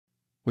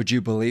Would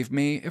you believe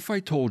me if I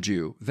told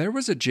you there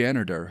was a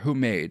janitor who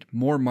made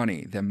more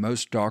money than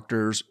most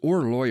doctors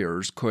or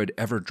lawyers could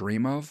ever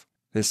dream of?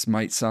 This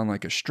might sound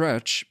like a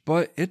stretch,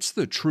 but it's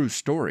the true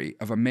story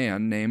of a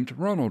man named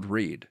Ronald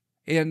Reed.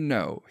 And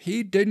no,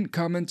 he didn't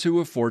come into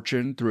a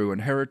fortune through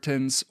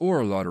inheritance or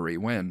a lottery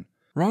win.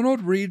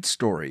 Ronald Reed's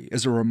story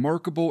is a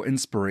remarkable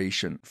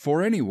inspiration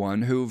for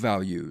anyone who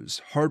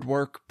values hard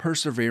work,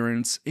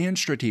 perseverance, and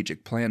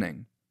strategic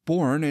planning.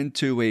 Born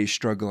into a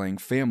struggling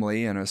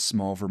family in a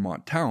small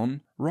Vermont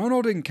town,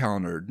 Ronald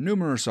encountered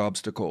numerous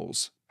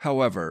obstacles.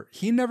 However,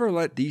 he never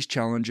let these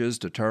challenges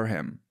deter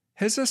him.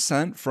 His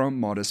ascent from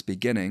modest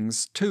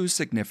beginnings to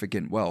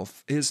significant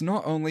wealth is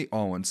not only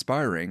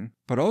awe-inspiring,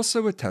 but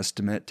also a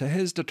testament to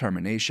his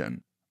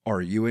determination.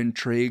 Are you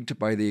intrigued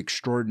by the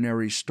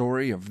extraordinary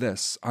story of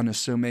this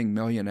unassuming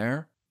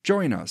millionaire?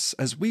 Join us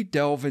as we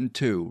delve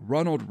into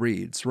Ronald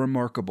Reed's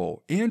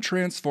remarkable and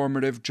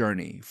transformative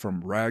journey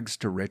from rags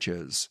to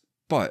riches.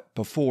 But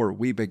before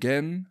we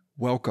begin,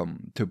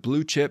 welcome to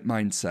Blue Chip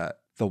Mindset,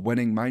 the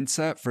winning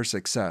mindset for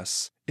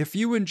success. If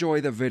you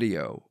enjoy the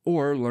video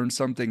or learn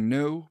something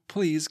new,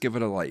 please give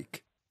it a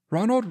like.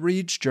 Ronald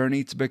Reed's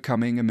journey to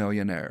becoming a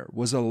millionaire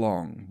was a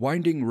long,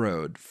 winding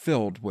road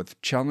filled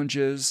with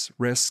challenges,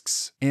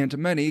 risks, and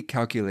many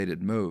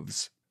calculated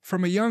moves.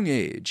 From a young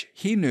age,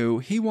 he knew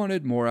he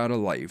wanted more out of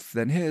life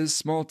than his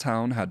small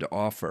town had to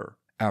offer.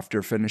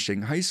 After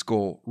finishing high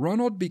school,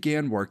 Ronald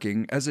began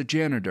working as a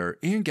janitor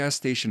and gas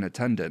station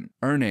attendant,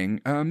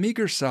 earning a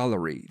meager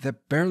salary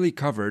that barely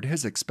covered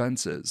his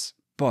expenses.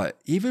 But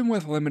even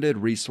with limited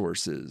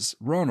resources,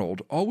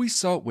 Ronald always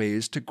sought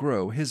ways to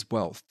grow his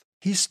wealth.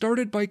 He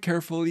started by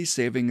carefully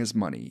saving his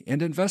money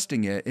and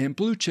investing it in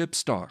blue-chip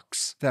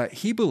stocks that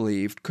he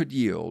believed could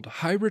yield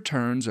high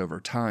returns over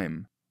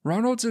time.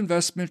 Ronald's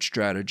investment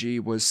strategy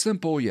was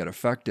simple yet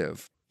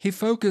effective. He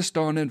focused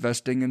on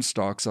investing in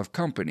stocks of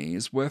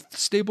companies with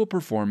stable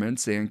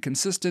performance and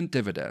consistent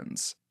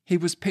dividends. He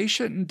was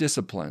patient and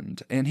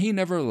disciplined, and he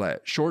never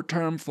let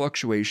short-term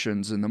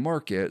fluctuations in the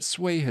market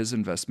sway his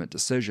investment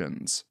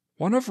decisions.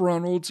 One of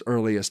Ronald's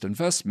earliest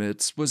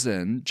investments was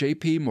in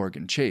J.P.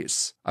 Morgan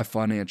Chase, a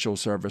financial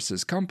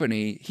services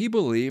company he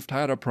believed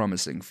had a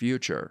promising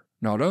future.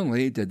 Not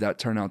only did that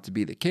turn out to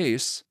be the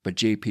case, but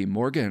J.P.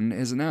 Morgan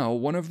is now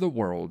one of the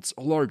world's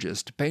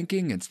largest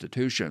banking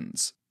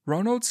institutions.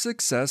 Ronald's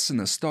success in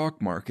the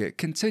stock market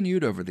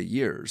continued over the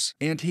years,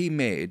 and he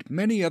made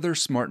many other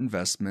smart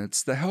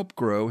investments that helped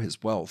grow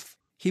his wealth.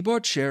 He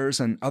bought shares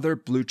in other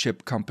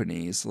blue-chip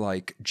companies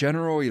like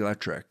General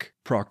Electric,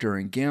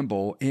 Procter &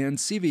 Gamble, and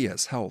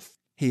CVS Health.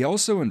 He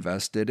also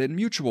invested in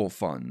mutual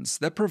funds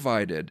that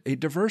provided a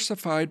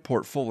diversified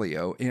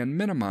portfolio and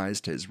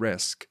minimized his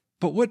risk.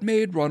 But what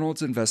made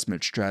Ronald's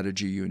investment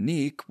strategy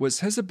unique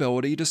was his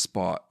ability to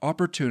spot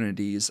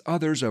opportunities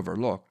others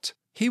overlooked.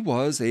 He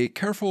was a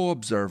careful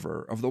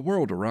observer of the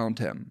world around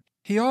him.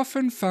 He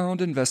often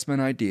found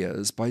investment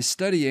ideas by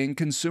studying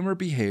consumer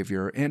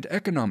behavior and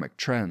economic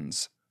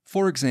trends.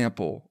 For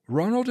example,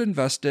 Ronald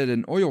invested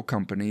in oil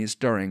companies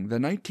during the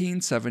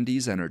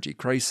 1970s energy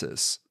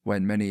crisis,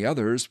 when many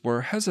others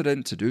were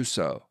hesitant to do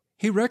so.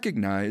 He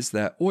recognized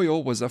that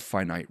oil was a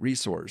finite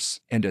resource,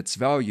 and its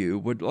value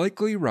would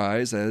likely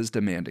rise as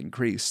demand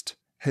increased.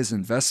 His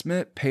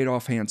investment paid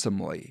off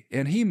handsomely,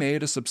 and he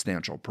made a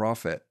substantial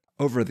profit.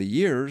 Over the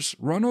years,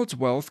 Ronald's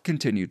wealth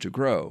continued to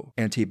grow,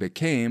 and he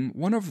became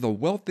one of the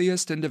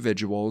wealthiest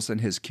individuals in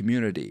his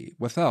community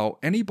without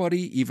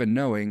anybody even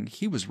knowing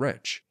he was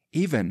rich.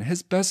 Even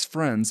his best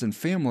friends and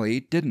family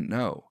didn't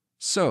know.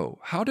 So,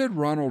 how did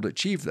Ronald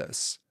achieve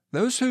this?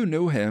 Those who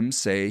knew him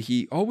say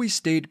he always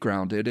stayed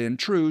grounded and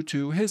true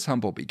to his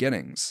humble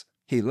beginnings.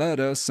 He led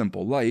a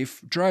simple life,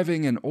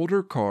 driving an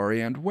older car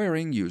and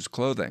wearing used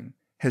clothing.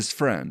 His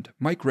friend,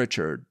 Mike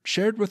Richard,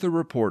 shared with a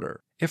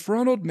reporter, if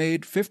Ronald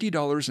made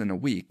 $50 in a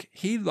week,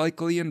 he'd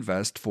likely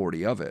invest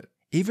 40 of it.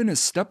 Even his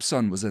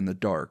stepson was in the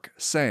dark,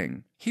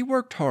 saying, he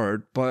worked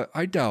hard, but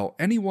I doubt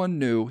anyone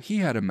knew he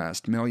had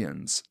amassed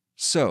millions.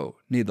 So,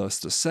 needless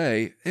to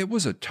say, it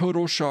was a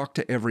total shock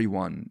to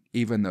everyone,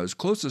 even those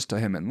closest to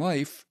him in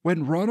life,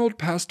 when Ronald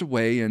passed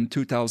away in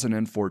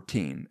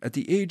 2014 at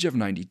the age of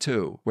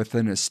 92 with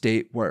an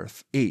estate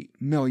worth $8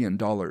 million.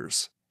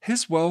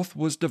 His wealth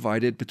was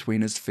divided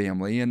between his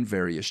family and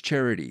various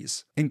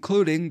charities,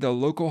 including the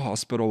local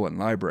hospital and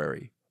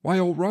library.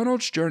 While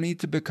Ronald's journey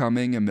to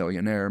becoming a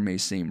millionaire may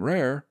seem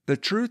rare, the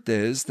truth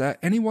is that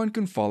anyone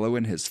can follow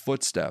in his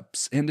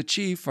footsteps and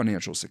achieve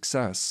financial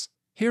success.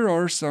 Here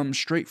are some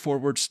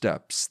straightforward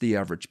steps the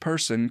average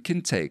person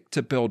can take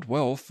to build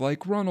wealth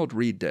like Ronald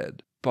Reed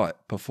did.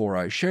 But before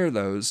I share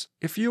those,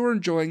 if you are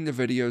enjoying the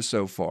video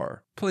so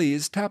far,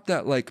 please tap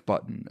that like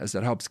button as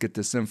it helps get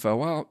this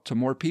info out to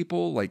more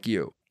people like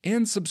you.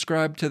 And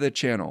subscribe to the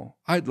channel.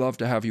 I'd love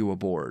to have you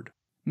aboard.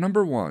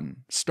 Number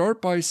 1.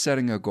 Start by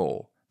setting a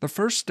goal. The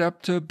first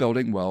step to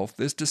building wealth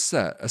is to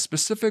set a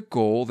specific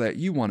goal that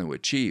you want to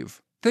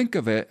achieve. Think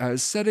of it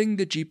as setting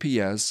the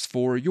GPS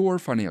for your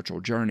financial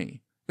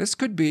journey. This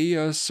could be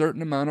a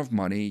certain amount of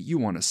money you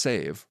want to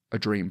save, a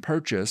dream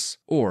purchase,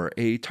 or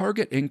a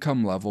target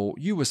income level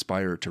you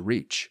aspire to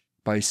reach.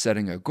 By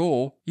setting a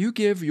goal, you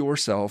give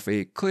yourself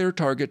a clear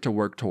target to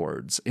work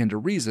towards and a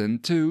reason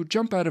to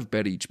jump out of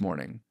bed each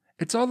morning.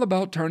 It's all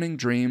about turning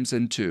dreams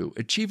into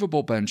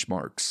achievable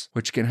benchmarks,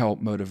 which can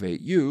help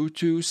motivate you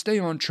to stay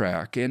on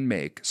track and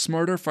make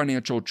smarter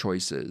financial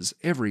choices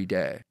every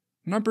day.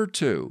 Number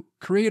 2,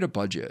 create a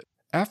budget.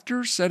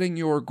 After setting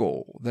your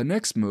goal, the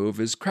next move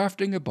is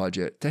crafting a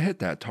budget to hit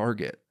that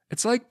target.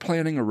 It's like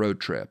planning a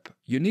road trip.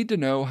 You need to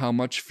know how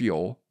much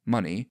fuel,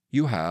 money,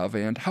 you have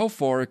and how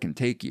far it can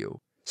take you.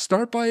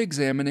 Start by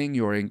examining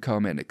your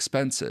income and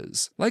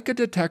expenses, like a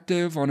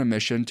detective on a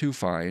mission to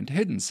find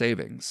hidden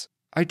savings.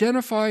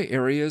 Identify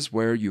areas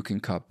where you can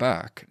cut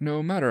back,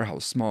 no matter how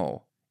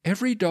small.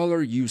 Every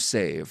dollar you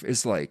save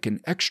is like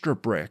an extra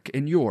brick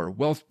in your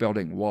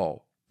wealth-building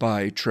wall.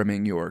 By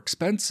trimming your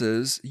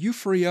expenses, you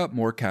free up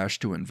more cash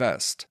to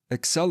invest,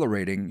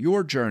 accelerating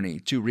your journey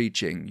to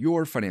reaching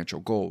your financial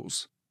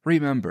goals.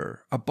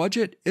 Remember, a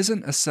budget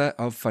isn't a set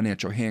of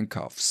financial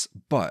handcuffs,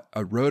 but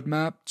a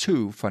roadmap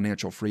to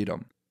financial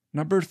freedom.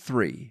 Number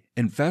 3,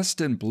 invest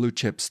in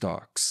blue-chip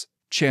stocks.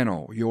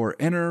 Channel your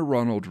inner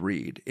Ronald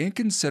Read and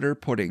consider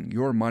putting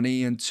your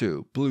money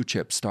into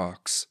blue-chip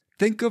stocks.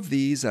 Think of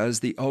these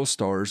as the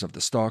all-stars of the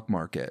stock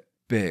market.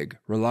 Big,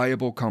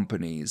 reliable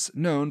companies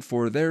known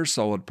for their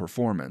solid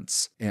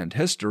performance and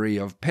history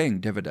of paying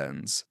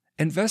dividends.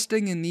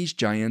 Investing in these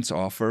giants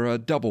offer a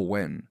double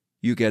win.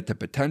 You get the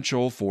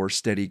potential for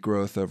steady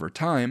growth over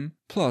time,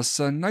 plus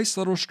a nice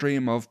little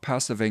stream of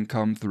passive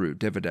income through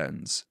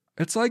dividends.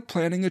 It's like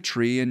planting a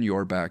tree in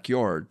your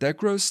backyard that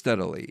grows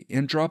steadily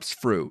and drops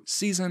fruit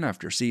season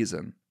after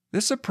season.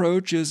 This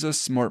approach is a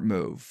smart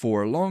move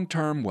for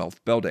long-term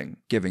wealth building,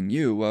 giving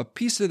you a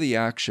piece of the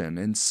action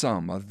in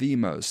some of the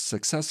most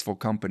successful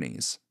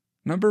companies.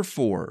 Number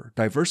 4,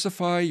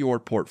 diversify your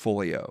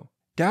portfolio.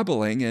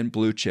 Dabbling in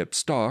blue-chip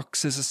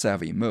stocks is a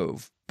savvy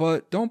move,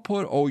 but don't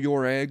put all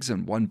your eggs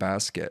in one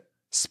basket.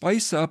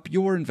 Spice up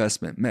your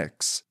investment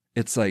mix.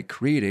 It's like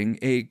creating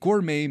a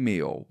gourmet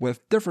meal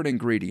with different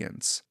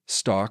ingredients: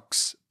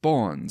 stocks,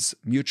 bonds,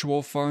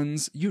 mutual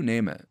funds, you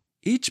name it.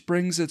 Each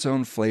brings its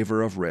own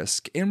flavor of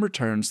risk and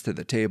returns to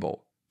the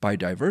table. By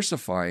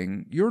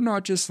diversifying, you're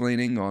not just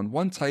leaning on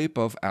one type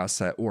of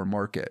asset or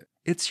market.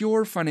 It's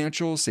your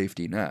financial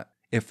safety net.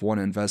 If one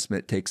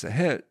investment takes a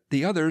hit,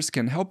 the others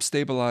can help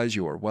stabilize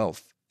your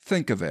wealth.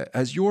 Think of it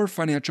as your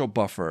financial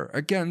buffer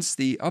against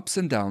the ups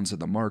and downs of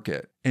the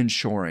market,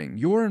 ensuring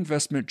your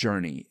investment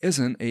journey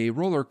isn't a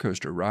roller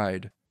coaster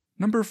ride.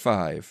 Number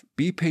 5,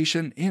 be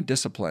patient and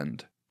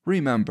disciplined.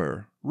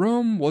 Remember,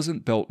 Rome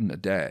wasn't built in a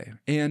day,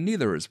 and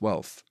neither is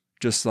wealth.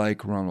 Just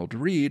like Ronald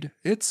Read,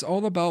 it's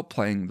all about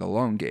playing the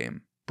long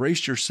game.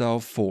 Brace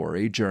yourself for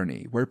a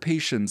journey where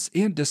patience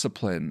and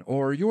discipline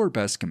are your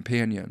best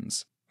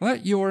companions.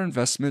 Let your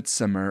investments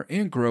simmer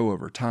and grow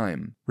over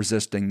time,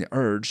 resisting the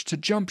urge to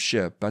jump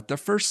ship at the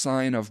first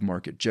sign of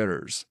market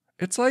jitters.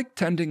 It's like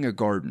tending a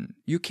garden.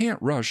 You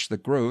can't rush the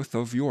growth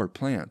of your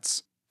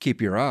plants. Keep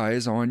your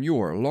eyes on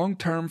your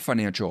long-term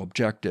financial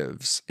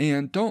objectives,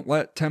 and don't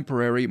let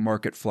temporary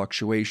market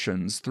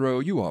fluctuations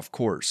throw you off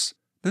course.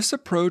 This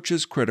approach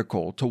is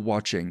critical to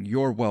watching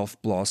your wealth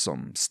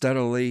blossom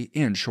steadily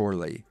and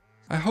surely.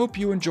 I hope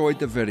you enjoyed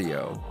the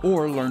video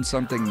or learned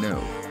something new.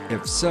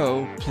 If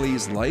so,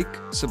 please like,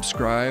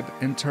 subscribe,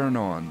 and turn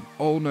on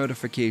all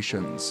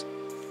notifications.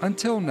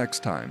 Until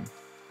next time.